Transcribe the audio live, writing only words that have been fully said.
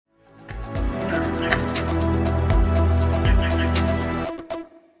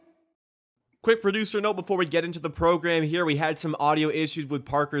Quick producer note before we get into the program here. We had some audio issues with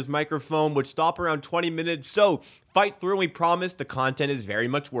Parker's microphone, which stopped around 20 minutes. So fight through, and we promise the content is very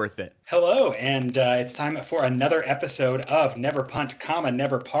much worth it. Hello, and it's time for another episode of Never Punt,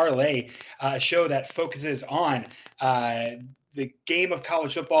 Never Parlay, a show that focuses on the game of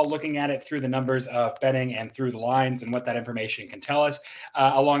college football, looking at it through the numbers of betting and through the lines and what that information can tell us.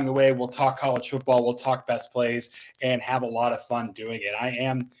 Along the way, we'll talk college football, we'll talk best plays, and have a lot of fun doing it. I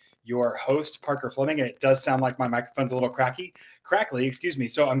am your host, Parker Fleming, and it does sound like my microphone's a little crackly, excuse me.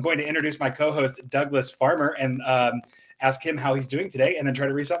 So I'm going to introduce my co-host, Douglas Farmer, and ask him how he's doing today, and then try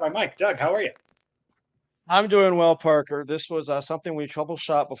to reset my mic. Doug, how are you? I'm doing well, Parker. This was something we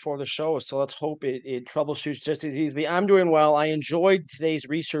troubleshot before the show, so let's hope it troubleshoots just as easily. I'm doing well. I enjoyed today's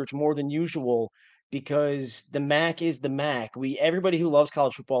research more than usual because the MAC is the MAC. Everybody who loves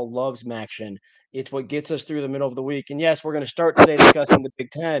college football loves MACtion. It's what gets us through the middle of the week. And yes, we're going to start today discussing the Big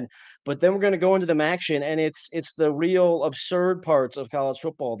Ten, but then we're going to go into the MACtion, and it's the real absurd parts of college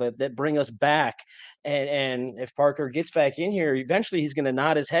football that bring us back. And if Parker gets back in here, eventually he's going to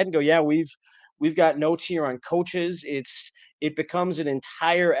nod his head and go, "Yeah, we've got notes here on coaches." It becomes an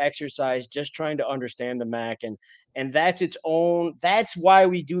entire exercise just trying to understand the MAC, and that's why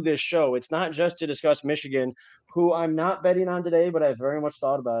we do this show. It's not just to discuss Michigan, who I'm not betting on today, but I very much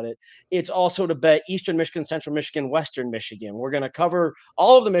thought about it. It's also to bet Eastern Michigan, Central Michigan, Western Michigan. We're going to cover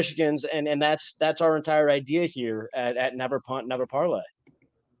all of the Michigans, and that's our entire idea here at Never Punt, Never Parlay.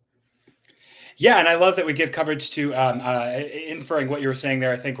 Yeah, and I love that we give coverage to inferring what you were saying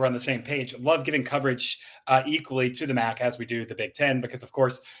there. I think we're on the same page. Love giving coverage equally to the MAC as we do the Big Ten, because of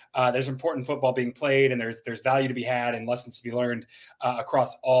course there's important football being played, and there's value to be had and lessons to be learned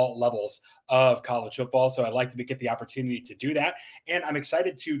across all levels of college football. So I'd like to get the opportunity to do that. And I'm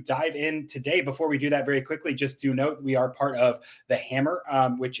excited to dive in today. Before we do that, very quickly, just to note, we are part of the Hammer,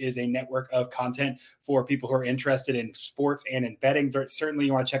 which is a network of content for people who are interested in sports and in betting. Certainly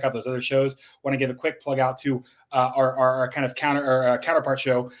you want to check out those other shows. Want to give a quick plug out to our kind of counterpart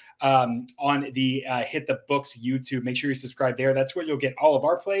show on the Hit the Books YouTube. Make sure you subscribe there. That's where you'll get all of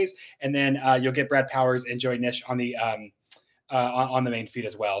our plays. And then you'll get Brad Powers and Joey Nish on the main feed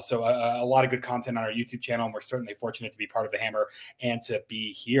as well. So a lot of good content on our YouTube channel, and we're certainly fortunate to be part of the Hammer and to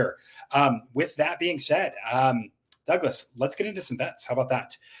be here. With that being said, Douglas, let's get into some bets. How about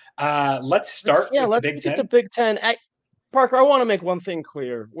that? Let's start with the Big Ten. The Big Ten. Parker, I want to make one thing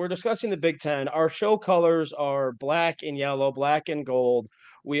clear. We're discussing the Big Ten. Our show colors are black and yellow, black and gold.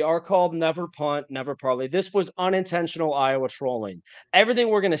 We are called Never Punt, Never Parlay. This was unintentional Iowa trolling. Everything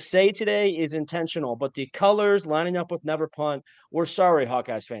we're going to say today is intentional, but the colors lining up with Never Punt, we're sorry,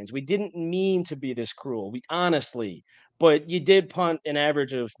 Hawkeyes fans. We didn't mean to be this cruel. But you did punt an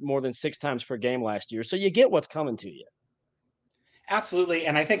average of more than 6 times per game last year, so you get what's coming to you. Absolutely.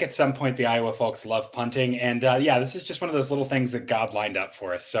 And I think at some point the Iowa folks love punting. And this is just one of those little things that God lined up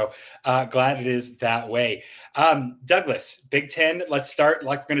for us. So glad it is that way. Douglas, Big Ten, let's start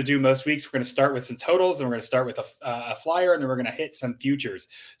like we're going to do most weeks. We're going to start with some totals, and we're going to start with a flyer, and then we're going to hit some futures.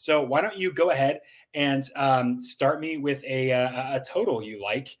 So why don't you go ahead and start me with a total you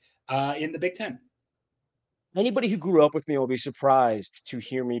like in the Big Ten? Anybody who grew up with me will be surprised to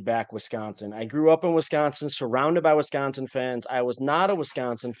hear me back Wisconsin. I grew up in Wisconsin, surrounded by Wisconsin fans. I was not a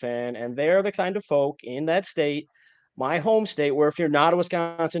Wisconsin fan, and they're the kind of folk in that state, my home state, where if you're not a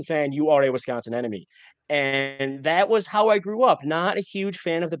Wisconsin fan, you are a Wisconsin enemy. And that was how I grew up. Not a huge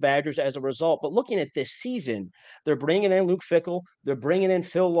fan of the Badgers as a result. But looking at this season, they're bringing in Luke Fickell. They're bringing in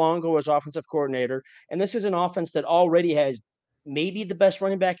Phil Longo as offensive coordinator. And this is an offense that already has maybe the best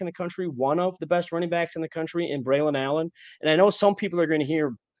running back in the country, one of the best running backs in the country in Braylon Allen. And I know some people are going to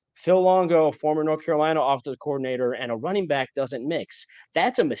hear Phil Longo, former North Carolina offensive coordinator, and a running back doesn't mix.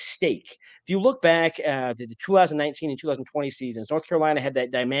 That's a mistake. If you look back at the 2019 and 2020 seasons, North Carolina had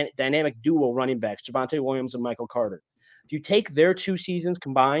that dynamic duo running backs, Javonte Williams and Michael Carter. If you take their 2 seasons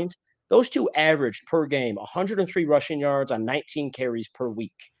combined, those two averaged per game 103 rushing yards on 19 carries per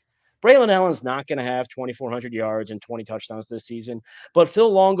week. Braylon Allen's not going to have 2,400 yards and 20 touchdowns this season, but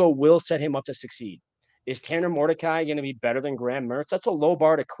Phil Longo will set him up to succeed. Is Tanner Mordecai going to be better than Graham Mertz? That's a low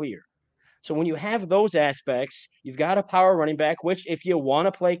bar to clear. So when you have those aspects, you've got a power running back, which if you want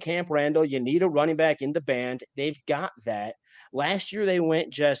to play Camp Randall, you need a running back in the band. They've got that. Last year, they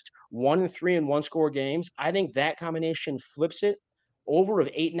went just 1-3 in one-score games. I think that combination flips it over of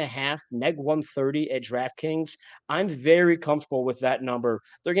 8.5, neg 130 at DraftKings. I'm very comfortable with that number.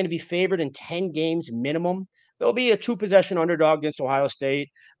 They're going to be favored in 10 games minimum. They'll be a 2-possession underdog against Ohio State.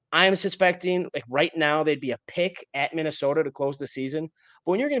 I am suspecting, like right now, they'd be a pick at Minnesota to close the season.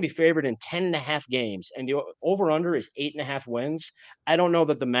 But when you're going to be favored in 10.5 games and the over under is 8.5 wins, I don't know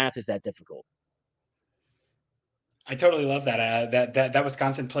that the math is that difficult. I totally love that. That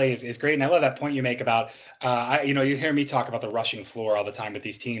Wisconsin play is great, and I love that point you make about you hear me talk about the rushing floor all the time with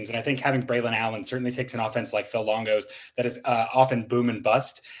these teams, and I think having Braylon Allen certainly takes an offense like Phil Longo's that is often boom and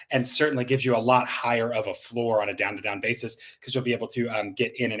bust, and certainly gives you a lot higher of a floor on a down to down basis because you'll be able to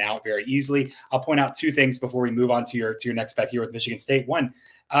get in and out very easily. I'll point out two things before we move on to your next bet here with Michigan State. One.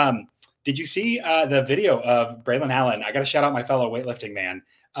 Did you see the video of Braylon Allen? I got to shout out my fellow weightlifting man.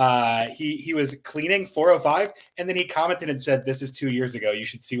 He was cleaning 405, and then he commented and said, "This is 2 years ago. You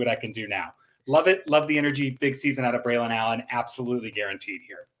should see what I can do now." Love it. Love the energy. Big season out of Braylon Allen. Absolutely guaranteed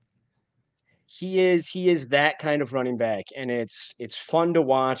here. He is that kind of running back, and it's fun to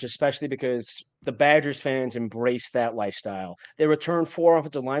watch, especially because the Badgers fans embrace that lifestyle. They return 4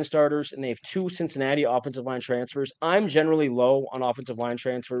 offensive line starters, and they have 2 Cincinnati offensive line transfers. I'm generally low on offensive line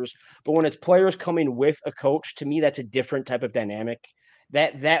transfers, but when it's players coming with a coach, to me that's a different type of dynamic.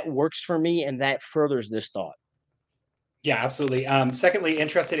 That works for me, and that furthers this thought. Yeah, absolutely. Secondly,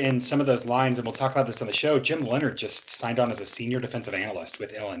 interested in some of those lines, and we'll talk about this on the show. Jim Leonard just signed on as a senior defensive analyst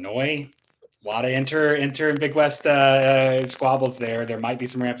with Illinois. A lot of enter and Big West squabbles there. There might be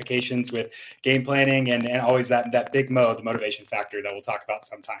some ramifications with game planning and always that big the motivation factor that we'll talk about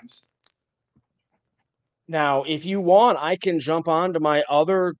sometimes. Now, if you want, I can jump on to my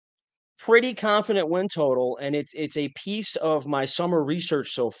other pretty confident win total, and it's a piece of my summer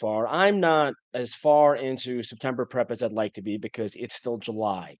research so far. I'm not as far into September prep as I'd like to be because it's still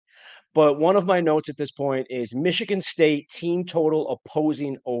July. But one of my notes at this point is Michigan State team total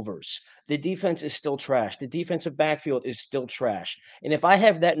opposing overs. The defense is still trash. The defensive backfield is still trash. And if I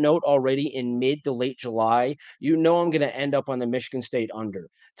have that note already in mid to late July, you know I'm going to end up on the Michigan State under.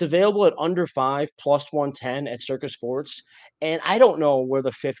 It's available at under 5 plus 110 at Circa Sports. And I don't know where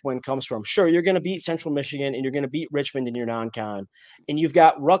the fifth win comes from. Sure, you're going to beat Central Michigan and you're going to beat Richmond in your non-con. And you've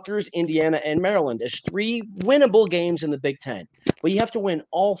got Rutgers, Indiana, and Maryland as 3 winnable games in the Big Ten. But you have to win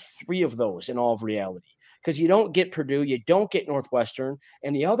all 3 of those in all of reality because you don't get Purdue, you don't get Northwestern,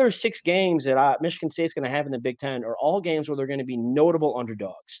 and the other 6 games that Michigan State's going to have in the Big Ten are all games where they're going to be notable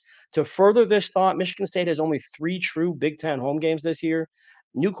underdogs. To further this thought, Michigan State has only 3 true Big Ten home games this year.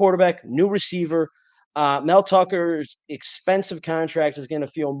 New quarterback, new receiver. Mel Tucker's expensive contract is going to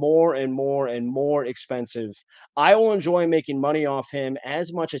feel more and more and more expensive. I will enjoy making money off him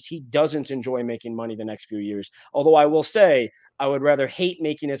as much as he doesn't enjoy making money the next few years. Although I will say I would rather hate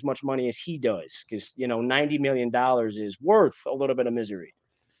making as much money as he does because, $90 million is worth a little bit of misery.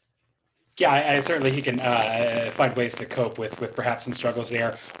 Yeah, I certainly he can find ways to cope with perhaps some struggles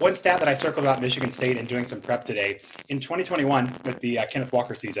there. One stat that I circled about Michigan State and doing some prep today in 2021 with the Kenneth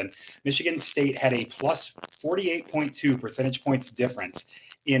Walker season, Michigan State had a plus 48.2 percentage points difference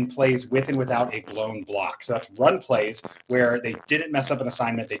in plays with and without a blown block. So that's run plays where they didn't mess up an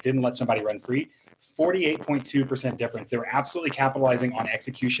assignment, they didn't let somebody run free. 48.2% difference. They were absolutely capitalizing on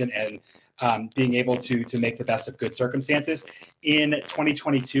execution and being able to make the best of good circumstances. In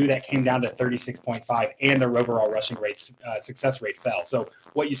 2022, that came down to 36.5, and their overall rushing rates success rate fell. So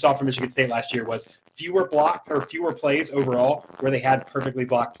what you saw from Michigan State last year was fewer plays overall where they had perfectly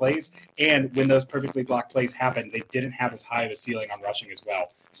blocked plays. And when those perfectly blocked plays happened, they didn't have as high of a ceiling on rushing as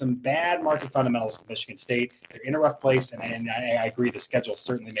well. Some bad market fundamentals for Michigan State. They're in a rough place, and I agree the schedule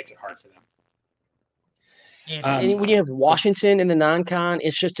certainly makes it hard for them. And when you have Washington in the non-con,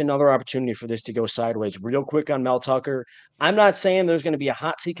 it's just another opportunity for this to go sideways. Real quick on Mel Tucker, I'm not saying there's going to be a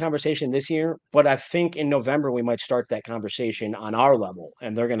hot seat conversation this year, but I think in November we might start that conversation on our level,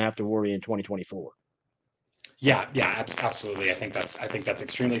 and they're going to have to worry in 2024. Yeah, absolutely. I think that's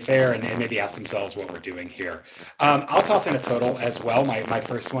extremely fair, and maybe ask themselves what we're doing here. I'll toss in a total as well. My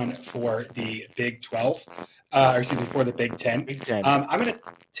first one for the Big 12, for the Big 10. Big 10. I'm going to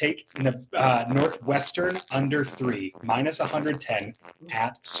take Northwestern under 3 minus 110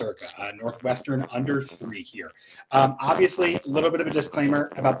 at Circa. Northwestern under 3 here. Obviously, a little bit of a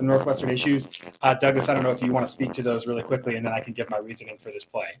disclaimer about the Northwestern issues. Douglas, I don't know if you want to speak to those really quickly, and then I can give my reasoning for this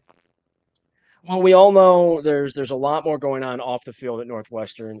play. Well, we all know there's a lot more going on off the field at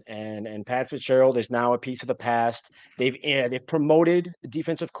Northwestern, and Pat Fitzgerald is now a piece of the past. They've promoted the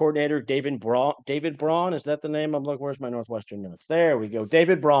defensive coordinator David Braun. David Braun, is that the name? I'm looking. Where's my Northwestern notes? There we go.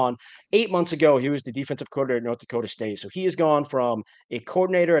 David Braun. 8 months ago, he was the defensive coordinator at North Dakota State. So he has gone from a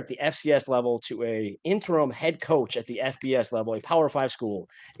coordinator at the FCS level to a interim head coach at the FBS level, a Power 5 school,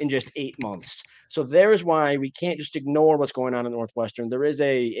 in just 8 months. So there is why we can't just ignore what's going on at Northwestern. There is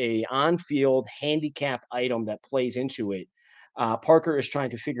a on-field handicap item that plays into it. Parker is trying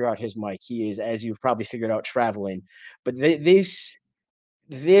to figure out his mic. He is, as you've probably figured out, traveling. But this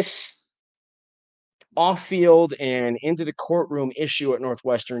off-field and into the courtroom issue at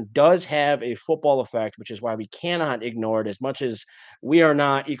Northwestern does have a football effect, which is why we cannot ignore it as much as we are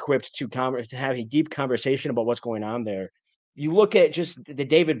not equipped to have a deep conversation about what's going on there. You look at just the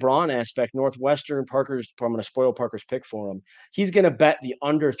David Braun aspect, Northwestern, I'm going to spoil Parker's pick for him. He's going to bet the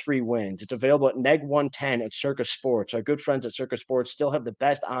under 3 wins. It's available at neg 110 at Circus Sports. Our good friends at Circus Sports still have the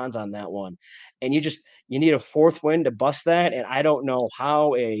best odds on that one. And you need a 4th win to bust that. And I don't know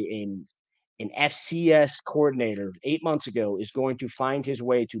how an FCS coordinator 8 months ago is going to find his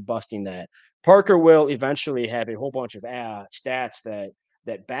way to busting that. Parker will eventually have a whole bunch of stats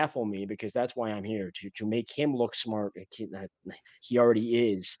that baffle me, because that's why I'm here, to make him look smart. He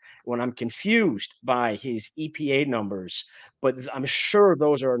already is. When I'm confused by his EPA numbers, but I'm sure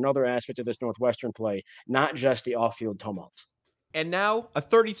those are another aspect of this Northwestern play, not just the off-field tumult. And now, a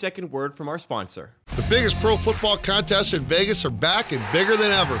 30-second word from our sponsor. The biggest pro football contests in Vegas are back and bigger than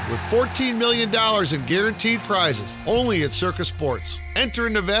ever, with $14 million in guaranteed prizes, only at Circus Sports. Enter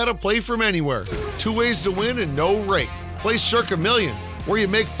in Nevada, play from anywhere. 2 ways to win and no rake. Play Circa Million, where you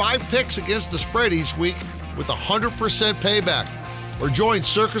make 5 picks against the spread each week with 100% payback. Or join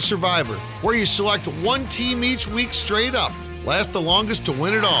Circus Survivor, where you select 1 team each week straight up. Last the longest to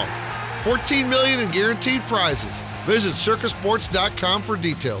win it all. $14 million in guaranteed prizes. Visit circusports.com for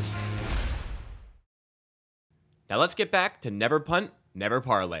details. Now let's get back to never punt, never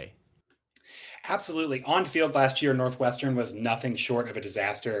parlay. Absolutely. On field last year, Northwestern was nothing short of a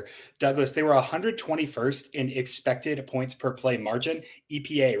disaster. Douglas, they were 121st in expected points per play margin,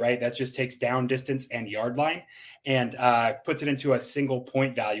 EPA, right? That just takes down distance and yard line and puts it into a single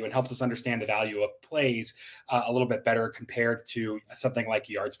point value and helps us understand the value of plays a little bit better compared to something like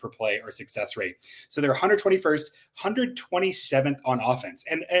yards per play or success rate. So they're 121st, 127th on offense,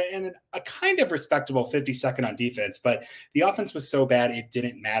 and a kind of respectable 52nd on defense, but the offense was so bad it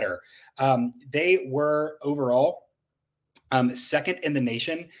didn't matter. They were overall second in the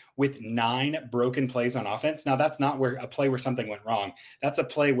nation with 9 broken plays on offense. Now, that's not a play where something went wrong. That's a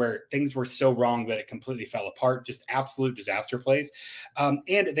play where things were so wrong that it completely fell apart, just absolute disaster plays. And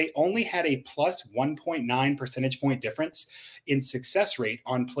they only had a plus 1.9 percentage point difference in success rate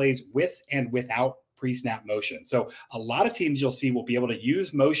on plays with and without pre-snap motion. So a lot of teams you'll see will be able to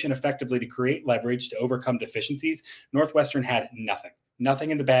use motion effectively to create leverage to overcome deficiencies. Northwestern had nothing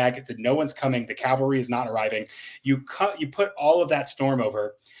in the bag. No one's coming. The cavalry is not arriving. You put all of that storm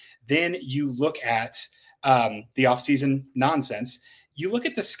over. Then you look at the offseason nonsense. You look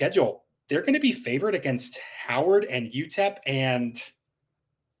at the schedule. They're going to be favored against Howard and UTEP, and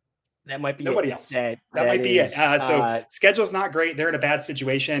that might be nobody it. else. That might be it. So schedule's not great. They're in a bad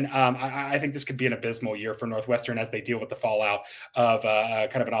situation. I think this could be an abysmal year for Northwestern as they deal with the fallout of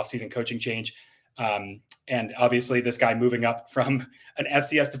kind of an offseason coaching change. And obviously this guy moving up from an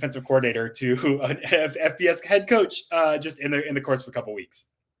FCS defensive coordinator to an FBS head coach just in the course of a couple of weeks.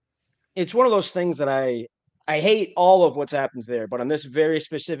 It's one of those things that I hate all of what's happened there, but on this very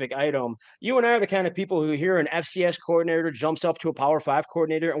specific item, you and I are the kind of people who hear an FCS coordinator jumps up to a Power 5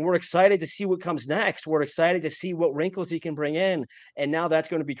 coordinator, and we're excited to see what comes next. We're excited to see what wrinkles he can bring in, and now that's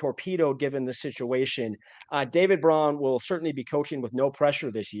going to be torpedoed given the situation. David Braun will certainly be coaching with no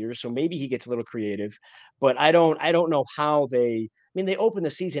pressure this year, so maybe he gets a little creative, but I don't know how they open the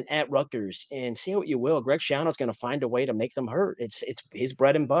season at Rutgers, and say what you will, Greg Schiano's going to find a way to make them hurt. It's his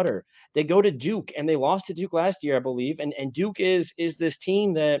bread and butter. They go to Duke, and they lost to Duke last year, I believe. And Duke is this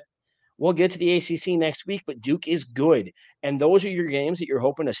team that we'll get to the ACC next week, but Duke is good. And those are your games that you're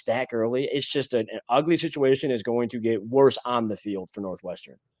hoping to stack early. It's just an ugly situation is going to get worse on the field for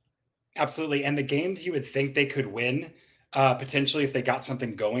Northwestern. Absolutely. And the games you would think they could win, potentially if they got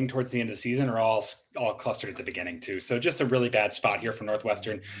something going towards the end of the season, are all clustered at the beginning too. So just a really bad spot here for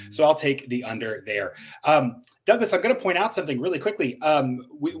Northwestern. So I'll take the under there. Douglas, I'm going to point out something really quickly.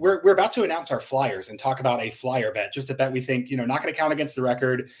 We're about to announce our flyers and talk about a flyer bet, just a bet we think, not going to count against the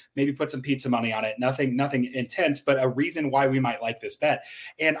record, maybe put some pizza money on it. Nothing intense, but a reason why we might like this bet.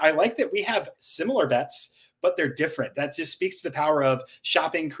 And I like that we have similar bets, but they're different. That just speaks to the power of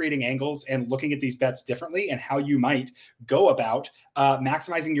shopping, creating angles, and looking at these bets differently, and how you might go about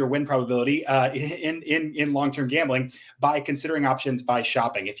maximizing your win probability in long-term gambling by considering options by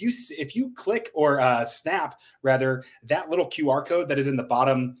shopping. If you click or snap rather that little QR code that is in the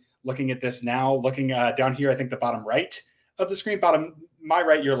bottom, looking at this now, looking down here, I think the bottom right of the screen, bottom my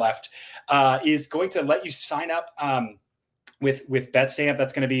right, your left, is going to let you sign up with Betstamp.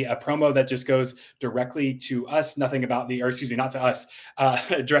 That's going to be a promo that just goes directly to us, nothing about the, or excuse me, not to us,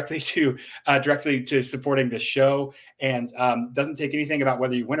 directly to supporting the show, and doesn't take anything about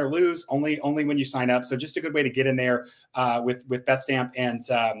whether you win or lose, only when you sign up. So just a good way to get in there with Betstamp and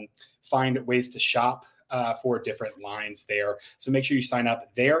find ways to shop for different lines there. So make sure you sign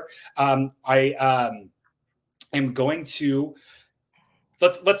up there. I am going to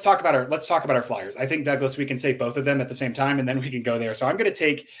let's talk about our Flyers. I think, Douglas, we can say both of them at the same time, and then we can go there. So I'm going to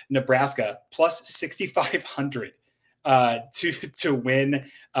take Nebraska plus 6,500 to win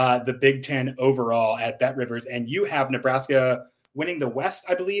the Big Ten overall at Bet Rivers, and you have Nebraska winning the West,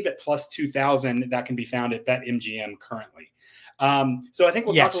 I believe, at plus 2,000. That can be found at BetMGM currently. So I think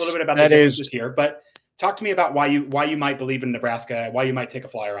we'll talk a little bit about the differences here, but talk to me about why you might believe in Nebraska, why you might take a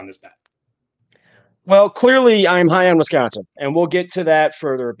flyer on this bet. Well, clearly I'm high on Wisconsin, and we'll get to that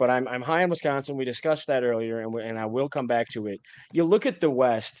further, but I'm high on Wisconsin. We discussed that earlier, and I will come back to it. You look at the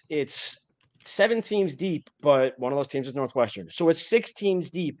West, it's 7 teams deep, but one of those teams is Northwestern. So it's 6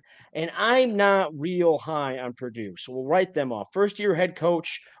 teams deep, and I'm not real high on Purdue. So we'll write them off. First-year head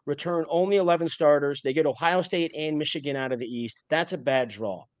coach, return only 11 starters. They get Ohio State and Michigan out of the East. That's a bad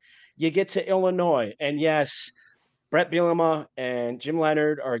draw. You get to Illinois, and yes, Brett Bielema and Jim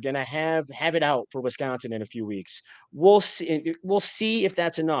Leonard are going to have it out for Wisconsin in a few weeks. We'll see. We'll see if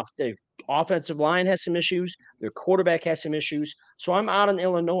that's enough. The offensive line has some issues. Their quarterback has some issues. So I'm out on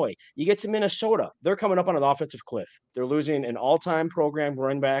Illinois. You get to Minnesota. They're coming up on an offensive cliff. They're losing an all-time program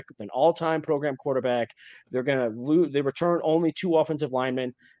running back, an all-time program quarterback. They're going to lose. They return only 2 offensive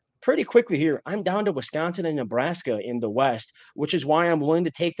linemen. Pretty quickly here, I'm down to Wisconsin and Nebraska in the West, which is why I'm willing to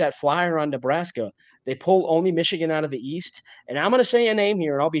take that flyer on Nebraska. They pull only Michigan out of the East. And I'm going to say a name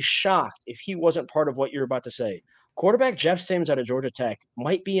here, and I'll be shocked if he wasn't part of what you're about to say. Quarterback Jeff Sims out of Georgia Tech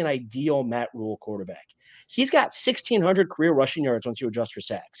might be an ideal Matt Rule quarterback. He's got 1,600 career rushing yards once you adjust for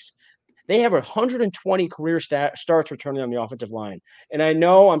sacks. They have 120 career starts returning on the offensive line. And I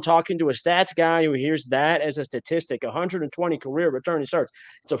know I'm talking to a stats guy who hears that as a statistic, 120 career returning starts.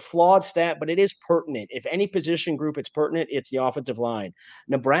 It's a flawed stat, but it is pertinent. If any position group it's pertinent, it's the offensive line.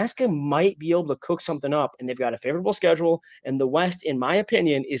 Nebraska might be able to cook something up, and they've got a favorable schedule. And the West, in my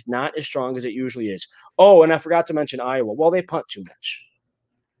opinion, is not as strong as it usually is. Oh, and I forgot to mention Iowa. Well, they punt too much.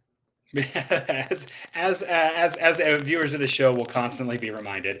 as viewers of the show will constantly be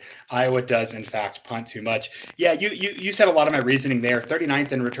reminded, Iowa does in fact punt too much. Yeah, you said a lot of my reasoning there.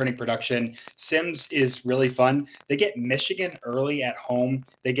 39th in returning production. Sims is really fun. They get Michigan early at home.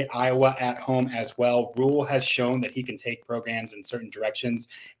 They get Iowa at home as well. Rule has shown that he can take programs in certain directions,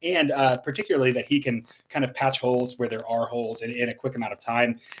 and particularly that he can kind of patch holes where there are holes in a quick amount of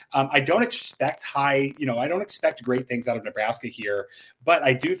time. I don't expect I don't expect great things out of Nebraska here, but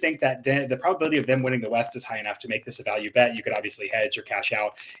I do think that the probability of them winning the West is high enough to make this a value bet. You could obviously hedge or cash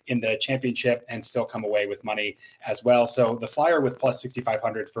out in the championship and still come away with money as well. So the flyer with plus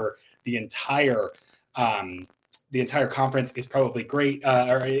 6,500 for the entire conference is probably great,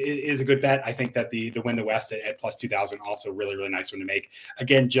 or is a good bet. I think that the win the West at plus 2,000 also really, really nice one to make.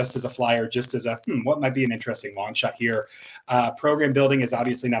 Again, just as a flyer, just as a what might be an interesting long shot here. Program building is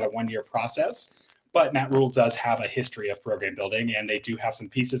obviously not a one-year process, but Matt Rule does have a history of program building, and they do have some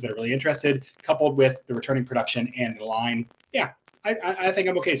pieces that are really interested, coupled with the returning production and the line. Yeah, I think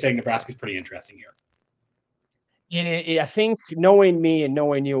I'm okay saying Nebraska's pretty interesting here. I think knowing me and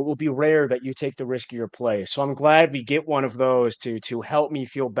knowing you, it will be rare that you take the riskier play. So I'm glad we get one of those to help me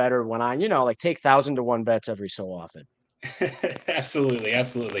feel better when I, take 1,000-to-1 bets every so often. Absolutely.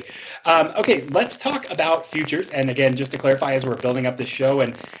 Okay, let's talk about futures. And again, just to clarify, as we're building up this show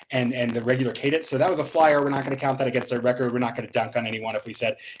and the regular cadence. So that was a flyer. We're not going to count that against our record. We're not going to dunk on anyone if we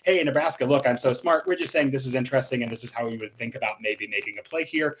said, hey, Nebraska, look, I'm so smart. We're just saying this is interesting, and this is how we would think about maybe making a play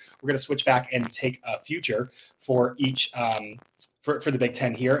here. We're going to switch back and take a future for each for the Big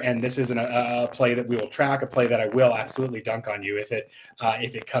Ten here. And this isn't a play that we will track, a play that I will absolutely dunk on you if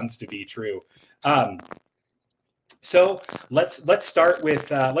it comes to be true. So let's start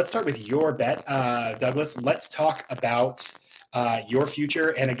with your bet, Douglas. Let's talk about your future,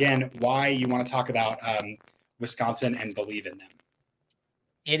 and again, why you want to talk about Wisconsin and believe in them.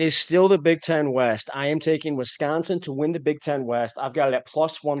 It is still the Big Ten West. I am taking Wisconsin to win the Big Ten West. I've got it at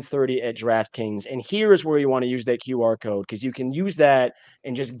plus 130 at DraftKings. And here is where you want to use that QR code, because you can use that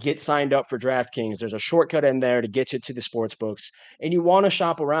and just get signed up for DraftKings. There's a shortcut in there to get you to the sports books. And you want to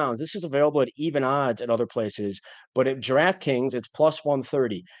shop around. This is available at even odds at other places. But at DraftKings, it's plus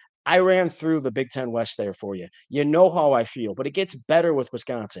 130. I ran through the Big Ten West there for you. You know how I feel, but it gets better with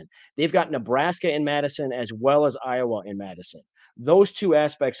Wisconsin. They've got Nebraska in Madison as well as Iowa in Madison. Those two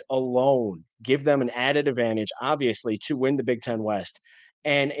aspects alone give them an added advantage, obviously, to win the Big Ten West.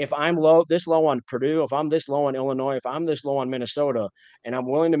 And if I'm this low on Purdue, if I'm this low on Illinois, if I'm this low on Minnesota, and I'm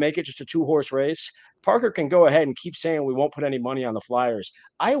willing to make it just a two-horse race, Parker can go ahead and keep saying we won't put any money on the Flyers.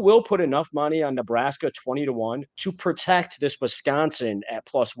 I will put enough money on Nebraska 20-1 to protect this Wisconsin at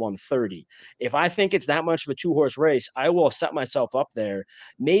plus 130. If I think it's that much of a two-horse race, I will set myself up there.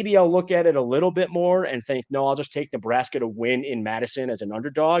 Maybe I'll look at it a little bit more and think, no, I'll just take Nebraska to win in Madison as an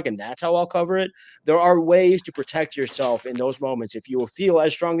underdog, and that's how I'll cover it. There are ways to protect yourself in those moments if you feel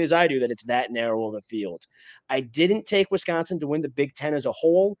as strongly as I do that it's that narrow of a field. I didn't take Wisconsin to win the Big Ten as a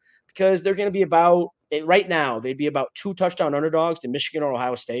whole because they're going to be right now, they'd be about 2 touchdown underdogs to Michigan or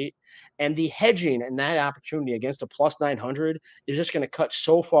Ohio State. And the hedging and that opportunity against a plus 900 is just going to cut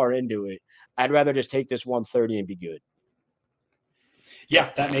so far into it. I'd rather just take this 130 and be good. Yeah,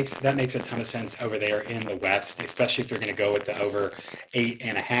 that makes a ton of sense over there in the West, especially if you're going to go with the over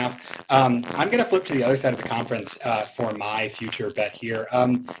 8.5. I'm going to flip to the other side of the conference for my future bet here.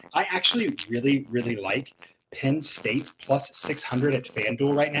 I actually really, really like Penn State plus 600 at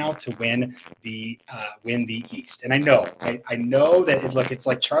FanDuel right now to win the East. And I know that it's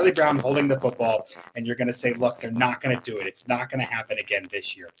like Charlie Brown holding the football, and you're going to say, look, they're not going to do it. It's not going to happen again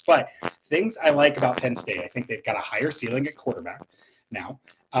this year. But things I like about Penn State, I think they've got a higher ceiling at quarterback now.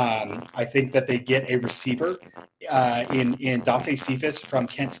 I think that they get a receiver in Dante Cephas from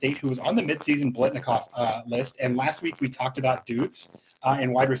Kent State, who was on the midseason Blitnikoff list. And last week we talked about dudes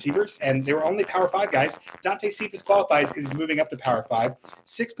and wide receivers, and they were only Power 5 guys. Dante Cephas qualifies because he's moving up to Power 5.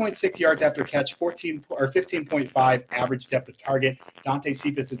 6.6 yards after catch, 15.5 average depth of target. Dante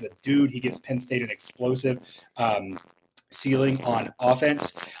Cephas is a dude. He gives Penn State an explosive ceiling on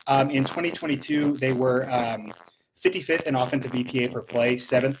offense. In 2022, they were 55th in offensive EPA per play,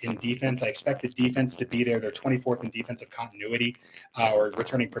 7th in defense. I expect the defense to be there. They're 24th in defensive continuity, or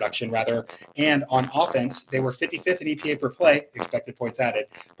returning production, rather. And on offense, they were 55th in EPA per play, expected points added,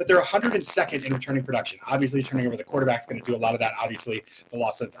 but they're 102nd in returning production. Obviously, turning over the quarterback is going to do a lot of that. Obviously, the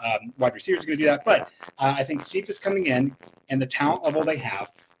loss of wide receivers is going to do that. But I think Cephas coming in and the talent level they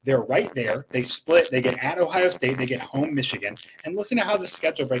have, they're right there. They split. They get at Ohio State. They get home Michigan. And listen to how the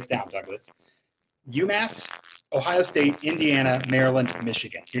schedule breaks down, Douglas. UMass, Ohio State, Indiana, Maryland,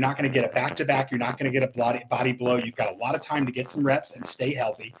 Michigan. You're not going to get a back-to-back. You're not going to get a body blow. You've got a lot of time to get some reps and stay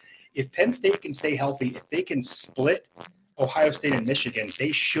healthy. If Penn State can stay healthy, if they can split Ohio State and Michigan,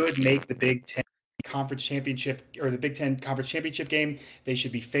 they should make the Big Ten Conference Championship or the Big Ten Conference Championship game. They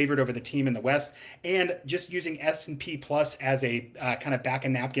should be favored over the team in the West. And just using S&P Plus as a kind of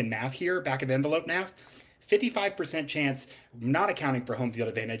back-of-napkin math here, back-of-envelope math, 55% chance, not accounting for home field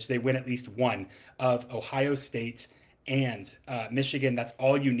advantage, they win at least one of Ohio State and Michigan. That's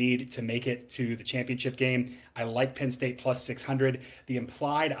all you need to make it to the championship game. I like Penn State plus 600. The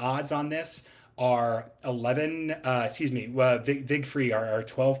implied odds on this are Vig Free are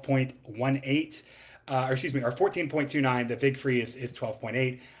 12.18. Are 14.29. The Vig Free is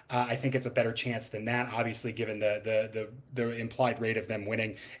 12.8. I think it's a better chance than that, obviously, given the implied rate of them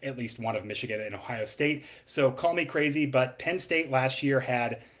winning at least one of Michigan and Ohio State. So call me crazy, but Penn State last year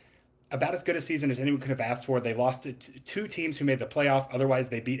had about as good a season as anyone could have asked for. They lost to two teams who made the playoff. Otherwise,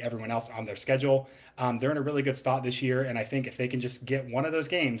 they beat everyone else on their schedule. They're in a really good spot this year, and I think if they can just get one of those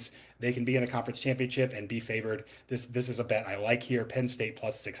games, they can be in the conference championship and be favored. This is a bet I like here. Penn State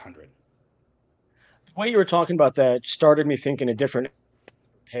plus 600. The way you were talking about that started me thinking a different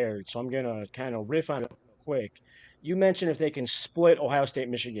paired. So I'm going to kind of riff on it real quick. You mentioned if they can split Ohio State,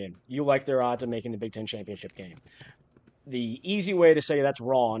 Michigan, you like their odds of making the Big Ten championship game. The easy way to say that's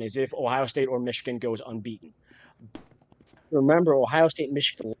wrong is if Ohio State or Michigan goes unbeaten. Remember, Ohio State and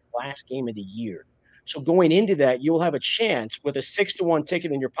Michigan last game of the year. So going into that, you'll have a chance with a 6-1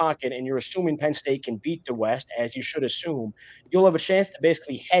 ticket in your pocket, and you're assuming Penn State can beat the West, as you should assume. You'll have a chance to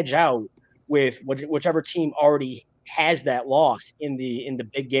basically hedge out with whichever team already has that loss in the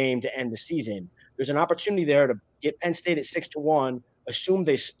big game to end the season. There's an opportunity there to get Penn State at 6-1, assume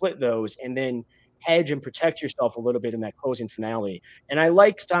they split those, and then hedge and protect yourself a little bit in that closing finale. And I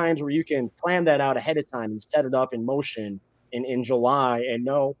like times where you can plan that out ahead of time and set it up in motion in July and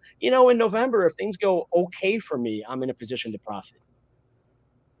know, in November, if things go okay for me, I'm in a position to profit.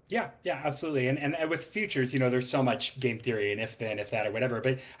 Yeah, absolutely. And with futures, there's so much game theory and if then, if that, or whatever.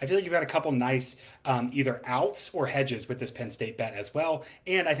 But I feel like you've got a couple nice either outs or hedges with this Penn State bet as well.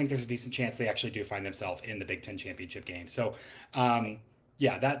 And I think there's a decent chance they actually do find themselves in the Big Ten championship game. So,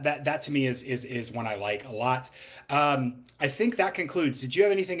 Yeah, that to me is one I like a lot. I think that concludes. Did you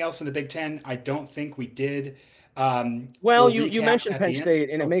have anything else in the Big Ten? I don't think we did. Well, We'll you recap mentioned at Penn the end. State,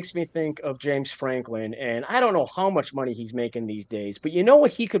 and it Oh, makes me think of James Franklin. And I don't know how much money he's making these days, but you know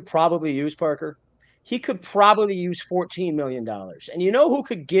what he could probably use, Parker? He could probably use $14 million. And you know who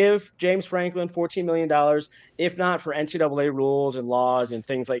could give James Franklin $14 million if not for NCAA rules and laws and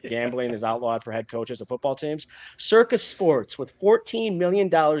things like gambling is outlawed for head coaches of football teams? Circus Sports with $14 million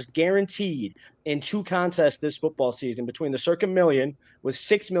guaranteed in two contests this football season between the Circa Million with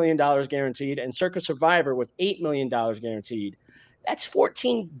 $6 million guaranteed and Circa Survivor with $8 million guaranteed. That's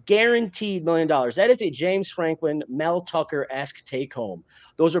 14 guaranteed $1 million. That is a James Franklin, Mel Tucker-esque take home.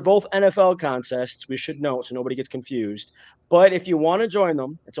 Those are both NFL contests, we should note, so nobody gets confused. But if you want to join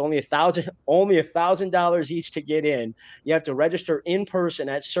them, it's only $1,000 each to get in. You have to register in person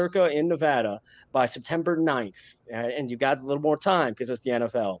at Circa in Nevada by September 9th. And you've got a little more time because it's the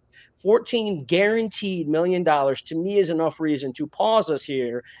NFL. 14 guaranteed $1 million to me is enough reason to pause us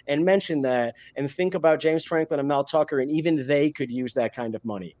here and mention that and think about James Franklin and Mel Tucker, and even they could use that kind of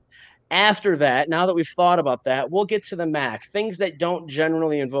money. After that, now that we've thought about that, we'll get to the MAC, things that don't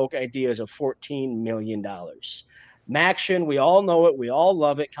generally invoke ideas of $14 million. MACtion, we all know it. We all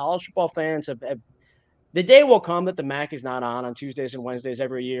love it. College football fans have the day will come that the MAC is not on Tuesdays and Wednesdays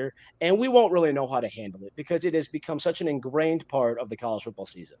every year, and we won't really know how to handle it because it has become such an ingrained part of the college football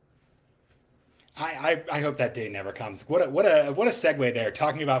season. I hope that day never comes. What a segue there,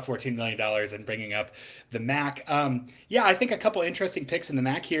 talking about $14 million and bringing up the MAC. Yeah, I think a couple interesting picks in the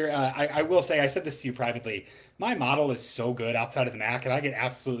MAC here. I will say, I said this to you privately. My model is so good outside of the MAC, and I get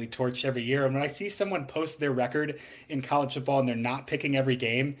absolutely torched every year. And when I see someone post their record in college football and they're not picking every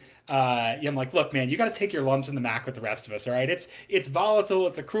game, I'm like, look, man, you got to take your lumps in the MAC with the rest of us. All right, it's volatile,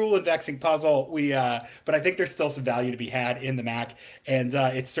 it's a cruel and vexing puzzle. But I think there's still some value to be had in the MAC, and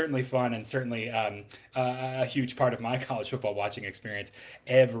it's certainly fun and certainly a huge part of my college football watching experience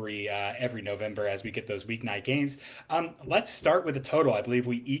every November as we get those weeknight games. Let's start with the total. I believe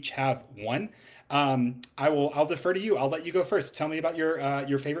we each have one. I'll defer to you. I'll let you go first. Tell me about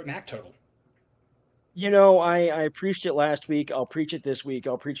your favorite MAC total. You know, I preached it last week. I'll preach it this week.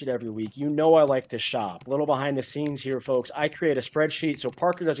 I'll preach it every week. You know, I like to shop. A little behind the scenes here, folks. I create a spreadsheet so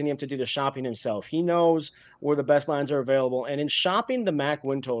Parker doesn't have to do the shopping himself. He knows where the best lines are available. And in shopping the MAC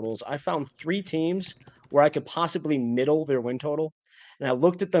win totals, I found 3 teams where I could possibly middle their win total. And I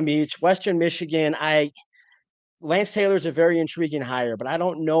looked at them each. Western Michigan, Lance Taylor's a very intriguing hire, but I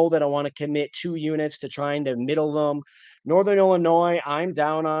don't know that I want to commit 2 units to trying to middle them. Northern Illinois, I'm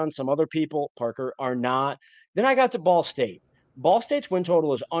down on. Some other people, Parker, are not. Then I got to Ball State. Ball State's win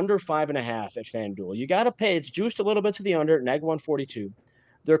total is under 5.5 at FanDuel. You got to pay. It's juiced a little bit to the under, neg 142.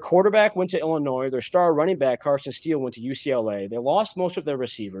 Their quarterback went to Illinois. Their star running back, Carson Steele, went to UCLA. They lost most of their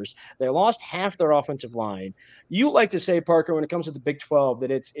receivers. They lost half their offensive line. You like to say, Parker, when it comes to the Big 12,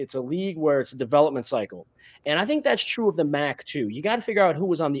 that it's a league where it's a development cycle. And I think that's true of the MAC, too. You got to figure out who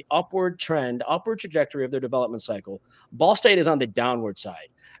was on the upward trajectory of their development cycle. Ball State is on the downward side.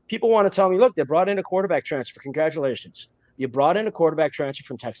 People want to tell me, look, they brought in a quarterback transfer. Congratulations. You brought in a quarterback transfer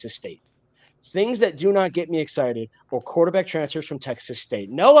from Texas State. Things that do not get me excited are quarterback transfers from Texas State.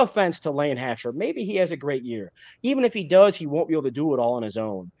 No offense to Lane Hatcher. Maybe he has a great year. Even if he does, he won't be able to do it all on his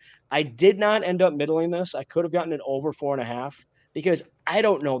own. I did not end up middling this. I could have gotten it over 4.5 because I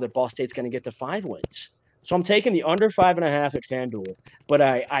don't know that Ball State's going to get to 5 wins. So I'm taking the under 5.5 at FanDuel, but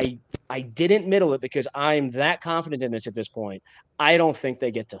I didn't middle it because I'm that confident in this at this point. I don't think they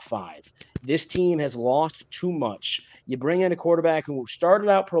get to 5. This team has lost too much. You bring in a quarterback who started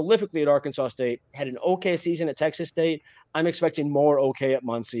out prolifically at Arkansas State, had an okay season at Texas State. I'm expecting more okay at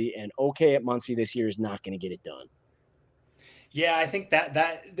Muncie, and okay at Muncie this year is not going to get it done. Yeah, I think that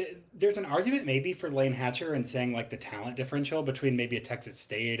there's an argument maybe for Lane Hatcher and saying like the talent differential between maybe a Texas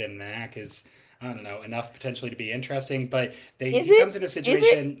State and MAC is, I don't know, enough potentially to be interesting. But he comes into a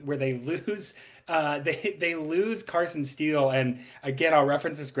situation where they lose. They lose Carson Steele, and again, I'll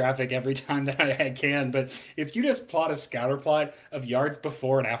reference this graphic every time that I can. But if you just plot a scatter plot of yards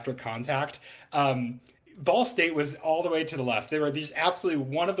before and after contact, Ball State was all the way to the left. They were just absolutely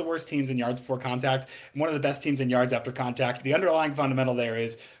one of the worst teams in yards before contact, and one of the best teams in yards after contact. The underlying fundamental there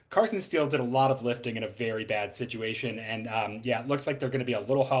is Carson Steele did a lot of lifting in a very bad situation, and it looks like they're going to be a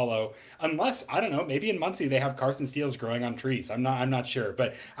little hollow, unless, I don't know, maybe in Muncie they have Carson Steele's growing on trees. I'm not sure,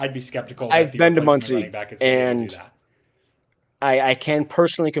 but I'd be skeptical. I've been to Muncie, running back is going to be able to do that. I can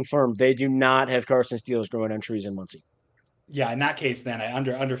personally confirm they do not have Carson Steele's growing on trees in Muncie. Yeah, in that case, then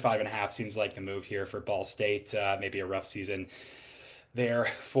under 5.5 seems like the move here for Ball State. Maybe a rough season there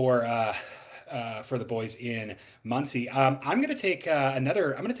for for the boys in Muncie. I'm going to take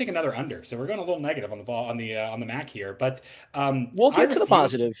another. I'm going to take another under. So we're going a little negative on the ball on the MAC here, but we'll I get to the refuse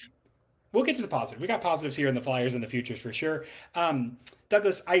positive. We'll get to the positive. We got positives here in the Flyers and the futures for sure.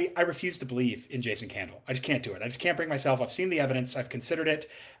 Douglas, I refuse to believe in Jason Candle. I just can't do it. I just can't bring myself. I've seen the evidence. I've considered it.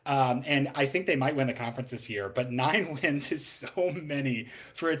 And I think they might win the conference this year. But 9 wins is so many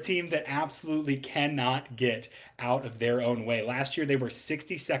for a team that absolutely cannot get out of their own way. Last year, they were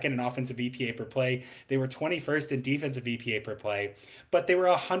 62nd in offensive EPA per play. They were 21st in defensive EPA per play. But they were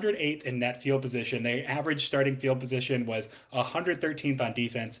 108th in net field position. Their average starting field position was 113th on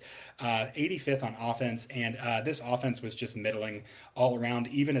defense, 85th on offense. And this offense was just middling all around,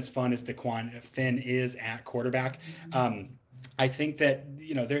 even as fun as DeQuan Finn is at quarterback. I think that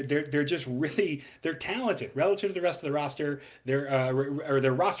they're just really they're talented relative to the rest of the roster.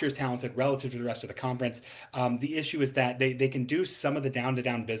 Their roster is talented relative to the rest of the conference. The issue is that they can do some of the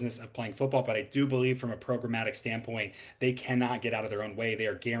down-to-down business of playing football, but I do believe from a programmatic standpoint they cannot get out of their own way. They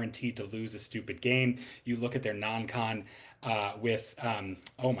are guaranteed to lose a stupid game. You look at their non-con with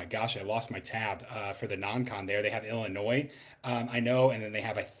oh my gosh, I lost my tab for the non-con there. They have Illinois, I know, and then they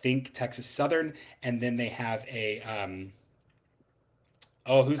have I think Texas Southern, and then they have a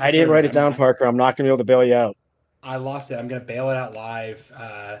I didn't write it down, Parker. I'm not going to be able to bail you out. I lost it. I'm going to bail it out live.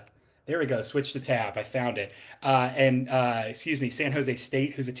 There we go. Switch to tab. I found it. Excuse me, San Jose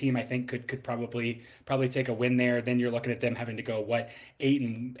State, who's a team I think could probably take a win there. Then you're looking at them having to go at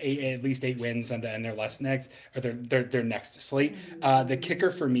least 8 wins on their next or their next slate. The kicker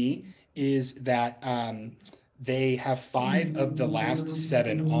for me is that they have 5 of the last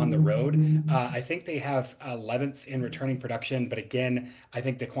 7 on the road. I think they have 11th in returning production, but again, I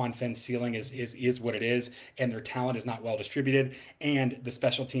think DeQuan Finn's ceiling is what it is, and their talent is not well distributed. And the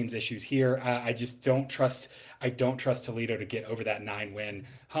special teams issues here, I just don't trust. I don't trust Toledo to get over that 9-win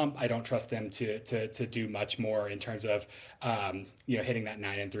hump. I don't trust them to do much more in terms of hitting that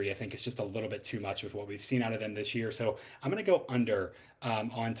 9-3. I think it's just a little bit too much with what we've seen out of them this year. So I'm going to go under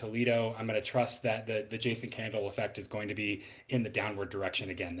on Toledo. I'm going to trust that the Jason Candle effect is going to be in the downward direction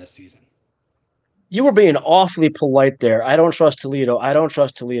again this season. You were being awfully polite there. I don't trust Toledo. I don't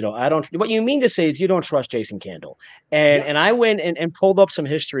trust Toledo. What you mean to say is you don't trust Jason Candle. And I went and pulled up some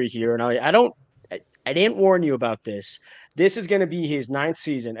history here, and I didn't warn you about this. This is going to be his 9th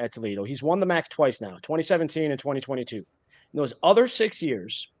season at Toledo. He's won the MAC twice now, 2017 and 2022. In those other 6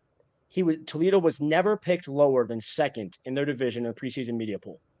 years, Toledo was never picked lower than 2nd in their division in the preseason media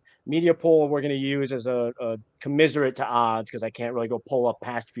poll. Media poll we're going to use as a commiserate to odds because I can't really go pull up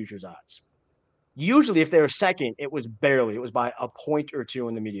past futures odds. Usually, if they were 2nd, it was barely. It was by a point or 2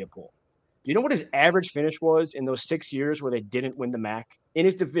 in the media poll. Do you know what his average finish was in those 6 years where they didn't win the MAC in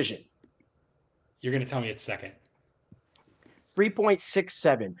his division? You're going to tell me it's 2nd.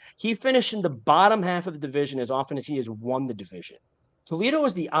 3.67. He finished in the bottom half of the division as often as he has won the division. Toledo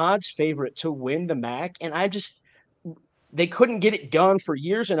is the odds favorite to win the MAC, and they couldn't get it done for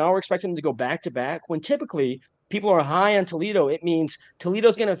years, and now we're expecting them to go back-to-back. When typically people are high on Toledo, it means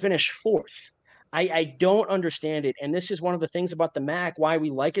Toledo's going to finish 4th. I don't understand it, and this is one of the things about the MAC, why we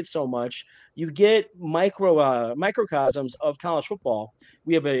like it so much. You get microcosms of college football.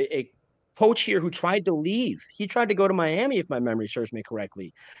 We have a coach here who tried to leave. He tried to go to Miami, if my memory serves me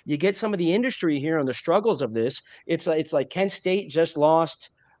correctly. You get some of the industry here on the struggles of this. It's like Kent State just lost.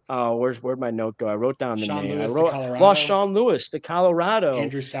 Where'd my note go? I wrote down the Sean name. Lewis I lost Sean Lewis to Colorado.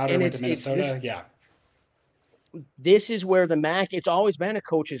 Andrew Souter went to Minnesota. This is where the MAC, it's always been a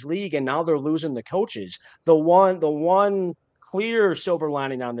coaches league, and now they're losing the coaches. The one clear silver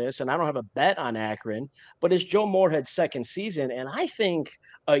lining on this, and I don't have a bet on Akron, but it's Joe Moorhead's 2nd season, and I think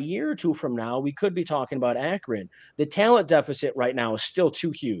a year or 2 from now, we could be talking about Akron. The talent deficit right now is still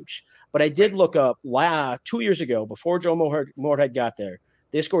too huge, but I did look up 2 years ago, before Joe Moorhead got there,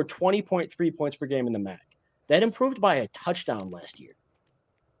 they scored 20.3 points per game in the MAC. That improved by a touchdown last year.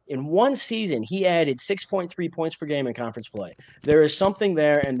 In one season, he added 6.3 points per game in conference play. There is something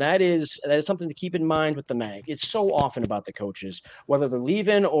there, and that is something to keep in mind with the MAC. It's so often about the coaches, whether they're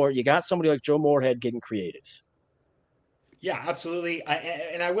leaving or you got somebody like Joe Moorhead getting creative. Yeah, absolutely.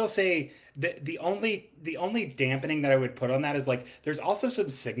 And I will say that the only dampening that I would put on that is like there's also some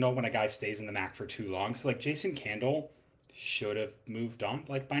signal when a guy stays in the MAC for too long. So like Jason Candle should have moved on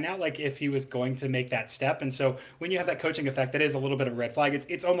like by now, like if he was going to make that step. And so when you have that coaching effect, that is a little bit of a red flag.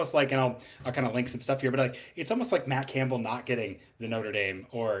 It's almost like, and I'll kind of link some stuff here, but like it's almost like Matt Campbell not getting the Notre Dame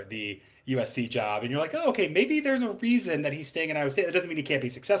or the USC job, and you're like, oh, okay, maybe there's a reason that he's staying at Iowa State. That doesn't mean he can't be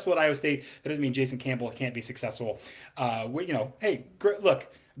successful at Iowa State. That doesn't mean Jason Campbell can't be successful. Hey, look,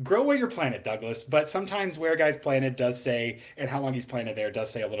 grow where you're planted, Douglas. But sometimes where a guy's planted does say, and how long he's planted there does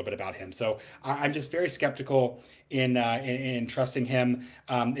say a little bit about him. So I'm just very skeptical in trusting him,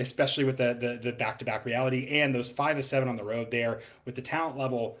 especially with the back-to-back reality and those 5-7 on the road there with the talent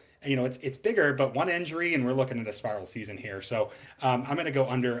level. You know, it's bigger, but one injury, and we're looking at a spiral season here. So I'm going to go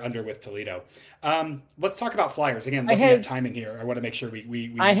under with Toledo. Let's talk about Flyers again. Looking at timing here, I want to make sure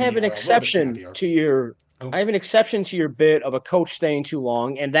we I have an exception to your. I have an exception to your bit of a coach staying too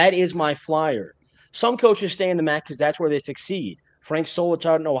long, and that is my Flyer. Some coaches stay in the MAC because that's where they succeed. Frank Solich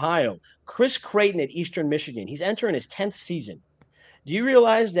out in Ohio, Chris Creighton at Eastern Michigan. He's entering his 10th season. Do you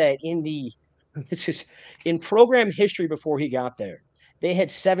realize that this is in program history before he got there, they had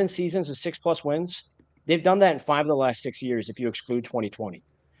 7 seasons with 6+ wins. They've done that in 5 of the last 6 years, if you exclude 2020.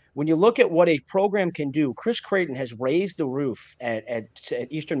 When you look at what a program can do, Chris Creighton has raised the roof at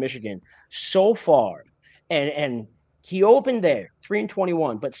Eastern Michigan so far. And he opened there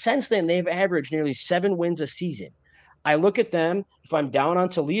 3-21, but since then they've averaged nearly 7 wins a season. I look at them. If I'm down on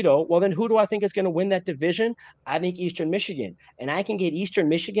Toledo, well, then who do I think is going to win that division? I think Eastern Michigan. And I can get Eastern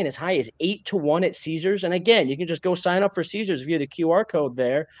Michigan as high as 8-1 at Caesars. And again, you can just go sign up for Caesars via the QR code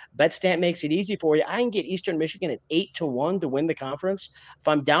there. BetStamp makes it easy for you. I can get Eastern Michigan at 8-1 to win the conference. If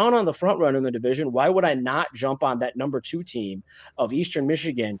I'm down on the front runner in the division, why would I not jump on that number 2 team of Eastern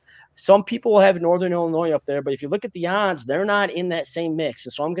Michigan? Some people have Northern Illinois up there, but if you look at the odds, they're not in that same mix.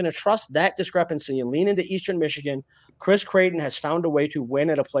 And so I'm going to trust that discrepancy and lean into Eastern Michigan. Chris Creighton has found a way to win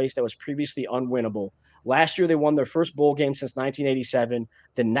at a place that was previously unwinnable. Last year, they won their first bowl game since 1987.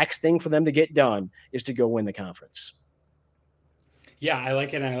 The next thing for them to get done is to go win the conference. Yeah, I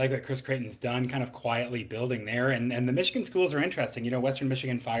like it. And I like what Chris Creighton's done, kind of quietly building there. And the Michigan schools are interesting. You know, Western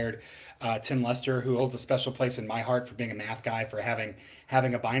Michigan fired Tim Lester, who holds a special place in my heart for being a math guy, for having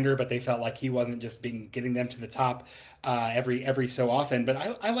a binder, but they felt like he wasn't just getting them to the top every so often. But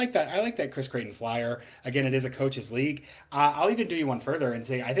I like that. I like that Chris Creighton Flyer. Again, it is a coach's league. I'll even do you one further and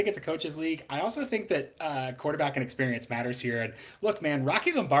say I think it's a coach's league. I also think that quarterback and experience matters here. And look, man,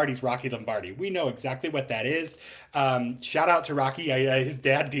 Rocky Lombardi's Rocky Lombardi. We know exactly what that is. Shout out to Rocky. His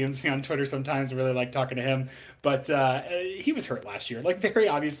dad DMs me on Twitter sometimes. I really like talking to him. But he was hurt last year. Like, very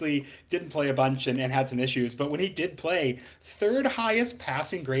obviously didn't play a bunch and had some issues. But when he did play, 3rd highest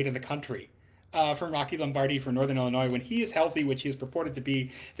passing grade in the country from Rocky Lombardi for Northern Illinois. When he is healthy, which he is purported to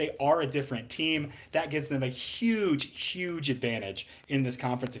be, they are a different team. That gives them a huge advantage in this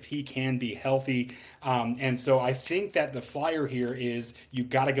conference if he can be healthy. And so I think that the Flyer here is you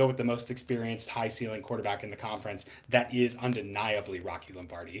got to go with the most experienced, high-ceiling quarterback in the conference. That is undeniably Rocky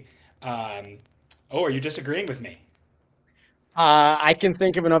Lombardi. Oh, are you disagreeing with me? I can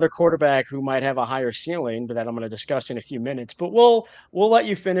think of another quarterback who might have a higher ceiling, but that I'm going to discuss in a few minutes. But we'll let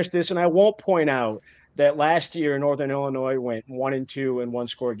you finish this, and I won't point out that last year Northern Illinois went 1-2 in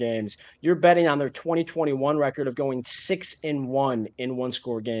one-score games. You're betting on their 2021 record of going 6-1 in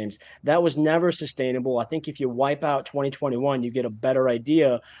one-score games. That was never sustainable. I think if you wipe out 2021, you get a better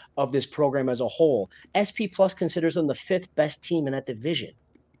idea of this program as a whole. SP Plus considers them the 5th best team in that division.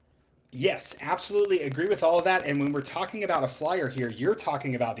 Yes, absolutely agree with all of that. And when we're talking about a Flyer here, you're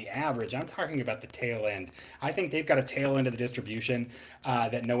talking about the average. I'm talking about the tail end. I think they've got a tail end of the distribution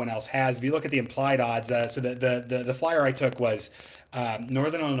that no one else has. If you look at the implied odds, so the Flyer I took was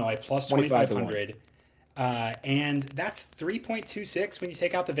Northern Illinois plus 2,500. And that's 3.26 when you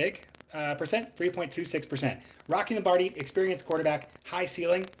take out the VIG percent, 3.26%. Rocky Lombardi, experienced quarterback, high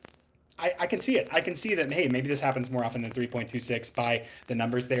ceiling. I can see it. I can see that, hey, maybe this happens more often than 3.26 by the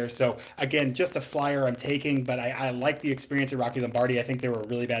numbers there. So, again, just a Flyer I'm taking, but I like the experience of Rocky Lombardi. I think they were a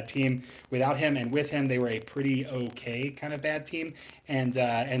really bad team without him, and with him, they were a pretty okay kind of bad team. And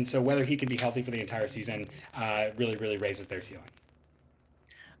so whether he can be healthy for the entire season really raises their ceiling.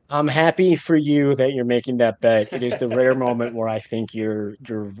 I'm happy for you that you're making that bet. It is the rare moment where I think you're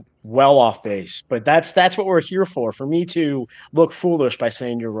well off base, but that's what we're here for me to look foolish by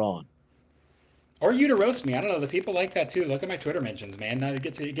saying you're wrong. Or you to roast me. I don't know. The people like that too. Look at my Twitter mentions, man. It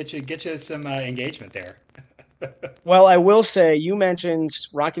get you some engagement there. Well, I will say you mentioned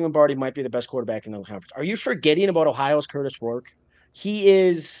Rocky Lombardi might be the best quarterback in the conference. Are you forgetting about Ohio's Curtis Rourke?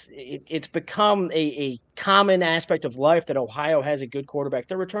 It's become a common aspect of life that Ohio has a good quarterback.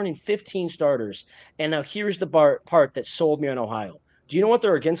 They're returning 15 starters. And now here's the part that sold me on Ohio. Do you know what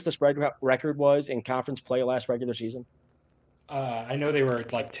their against the spread record was in conference play last regular season? I know they were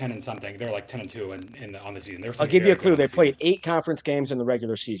like 10 and something. They were like 10 and 2 on the season. I'll give you a clue. They played 8 conference games in the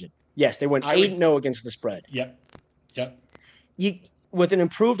regular season. Yes, they went 8-0 against the spread. Yep. with an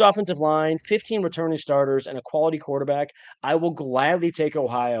improved offensive line, 15 returning starters, and a quality quarterback, I will gladly take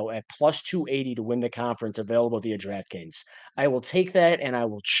Ohio at plus 280 to win the conference available via DraftKings. I will take that and I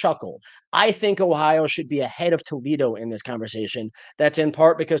will chuckle. I think Ohio should be ahead of Toledo in this conversation. That's in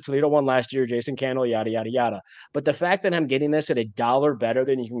part because Toledo won last year, Jason Candle, yada, yada, yada. But the fact that I'm getting this at $1 better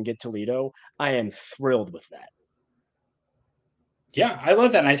than you can get Toledo, I am thrilled with that. Yeah, I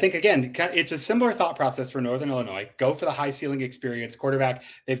love that. And I think, again, it's a similar thought process for Northern Illinois. Go for the high ceiling experience quarterback.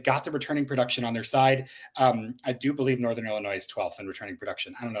 They've got the returning production on their side. I do believe Northern Illinois is 12th in returning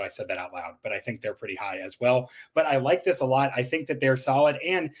production. I don't know, I said that out loud, but I think they're pretty high as well. But I like this a lot. I think that they're solid.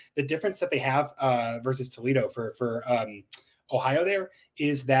 And the difference that they have versus Toledo for Ohio there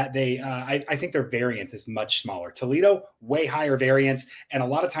is that I think their variance is much smaller. Toledo, way higher variance. And a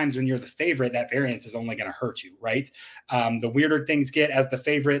lot of times when you're the favorite, that variance is only going to hurt you, right? The weirder things get as the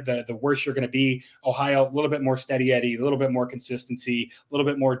favorite, the worse you're going to be. Ohio, a little bit more steady Eddie, a little bit more consistency, a little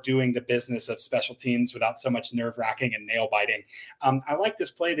bit more doing the business of special teams without so much nerve wracking and nail biting. I like this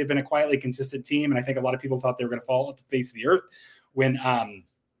play. They've been a quietly consistent team. And I think a lot of people thought they were going to fall off the face of the earth when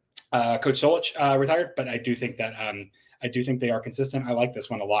Coach Solich retired. But I do think that I do think they are consistent. I like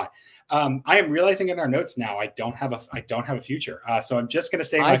this one a lot. I am realizing in our notes now I don't have a future. So I'm just going to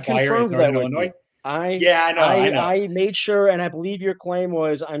say my flyer is Northern Illinois. I know. I made sure, and I believe your claim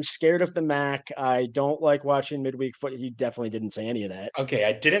was I'm scared of the MAC. I don't like watching midweek foot. You definitely didn't say any of that. Okay,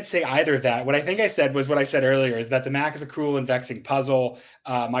 I didn't say either of that. What I think I said was what I said earlier, is that the MAC is a cruel and vexing puzzle.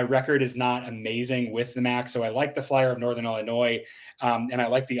 My record is not amazing with the MAC, so I like the flyer of Northern Illinois, and I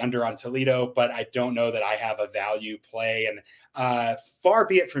like the under on Toledo, but I don't know that I have a value play. And far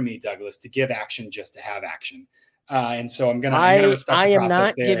be it from me, Douglas, to give action just to have action. And so I'm gonna respect the process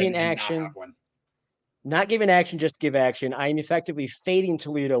not there giving and action. not have one. Not giving action just to give action. I am effectively fading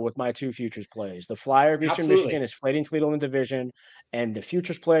Toledo with my two futures plays. The flyer of Eastern Michigan is fading Toledo in the division, and the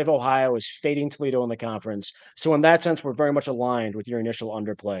futures play of Ohio is fading Toledo in the conference. So in that sense, we're very much aligned with your initial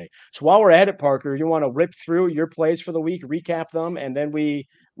underplay. So while we're at it, Parker, you want to rip through your plays for the week, recap them, and then we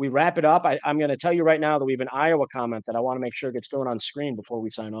wrap it up. I'm going to tell you right now that we have an Iowa comment that I want to make sure gets thrown on screen before we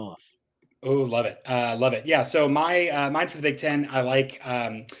sign off. Oh, love it. Love it. Yeah. So mine for the Big Ten, I like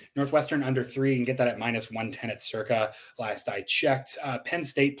Northwestern under 3 and get that at minus 110 at Circa. Last I checked, Penn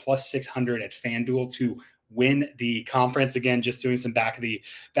State plus 600 at FanDuel to win the conference. Again, just doing some back of the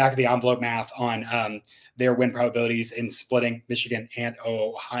envelope math on their win probabilities in splitting Michigan and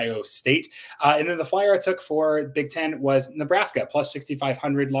Ohio State. And then the flyer I took for Big Ten was Nebraska plus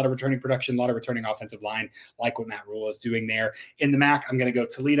 6,500. A lot of returning production, a lot of returning offensive line. Like what Matt Rhule is doing there. In the MAC, I'm going to go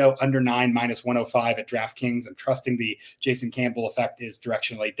Toledo under 9 minus 105 at DraftKings. I'm trusting the Jason Campbell effect is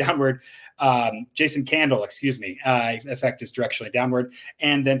directionally downward. Jason Candle, effect is directionally downward.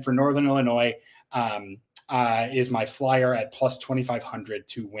 And then for Northern Illinois, is my flyer at plus 2,500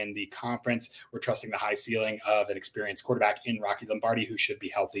 to win the conference. We're trusting the high ceiling of an experienced quarterback in Rocky Lombardi, who should be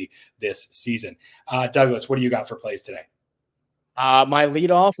healthy this season. Douglas, what do you got for plays today? My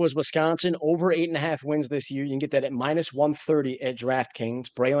leadoff was Wisconsin over 8.5 wins this year. You can get that at minus 130 at DraftKings.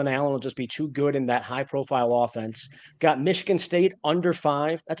 Braylon Allen will just be too good in that high profile offense. Got Michigan State under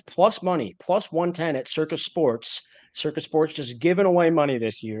 5. That's plus money, plus 110 at Circa Sports. Circa Sports just giving away money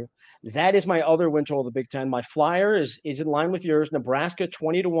this year. That is my other win total of the Big Ten. My flyer is in line with yours. Nebraska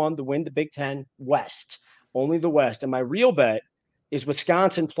 20-1 to win the Big Ten West. Only the West. And my real bet is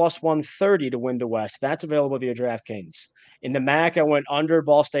Wisconsin plus 130 to win the West. That's available via DraftKings. In the MAC, I went under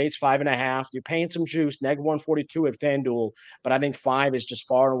Ball State's 5.5. You're paying some juice, neg 142 at FanDuel, but I think 5 is just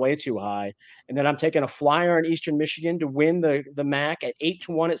far and away too high. And then I'm taking a flyer in Eastern Michigan to win the MAC at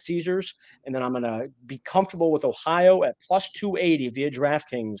 8-1 at Caesars. And then I'm going to be comfortable with Ohio at plus 280 via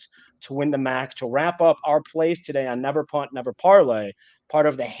DraftKings to win the MAC. To wrap up our plays today on Never Punt, Never Parlay, part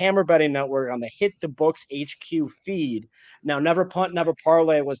of the Hammer Betting Network on the Hit the Books HQ feed. Now, Never Punt, Never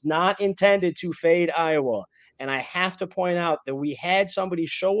Parlay was not intended to fade Iowa. And I have to point out that we had somebody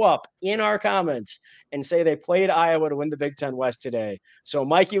show up in our comments and say they played Iowa to win the Big Ten West today. So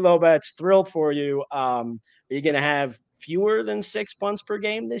Mikey Lobet's thrilled for you. Are you going to have fewer than 6 punts per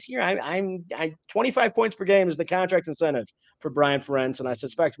game this year? I'm 25 points per game is the contract incentive for Brian Ferentz, and I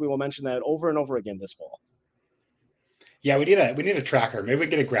suspect we will mention that over and over again this fall. Yeah, we need a tracker. Maybe we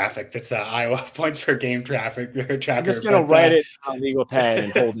get a graphic that's Iowa points per game tracker. I'm just going to write it on legal pad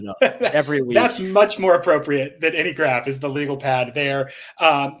and hold it up every week. That's much more appropriate than any graph is the legal pad there.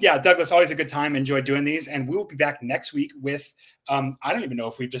 Yeah, Douglas, always a good time. Enjoy doing these. And we will be back next week with, I don't even know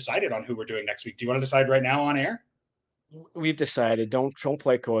if we've decided on who we're doing next week. Do you want to decide right now on air? We've decided. Don't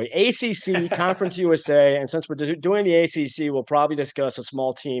play coy. ACC, Conference USA. And since we're doing the ACC, we'll probably discuss a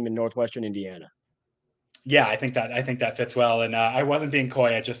small team in Northwestern Indiana. Yeah, I think that fits well. And I wasn't being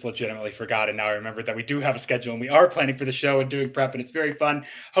coy. I just legitimately forgot. And now I remember that we do have a schedule and we are planning for the show and doing prep, and it's very fun.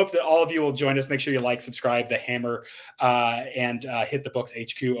 Hope that all of you will join us. Make sure you like, subscribe, the Hammer, and hit the Books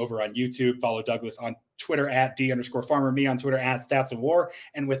HQ over on YouTube. Follow Douglas on Twitter at D_Farmer, me on Twitter at Stats of War.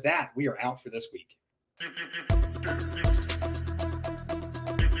 And with that, we are out for this week.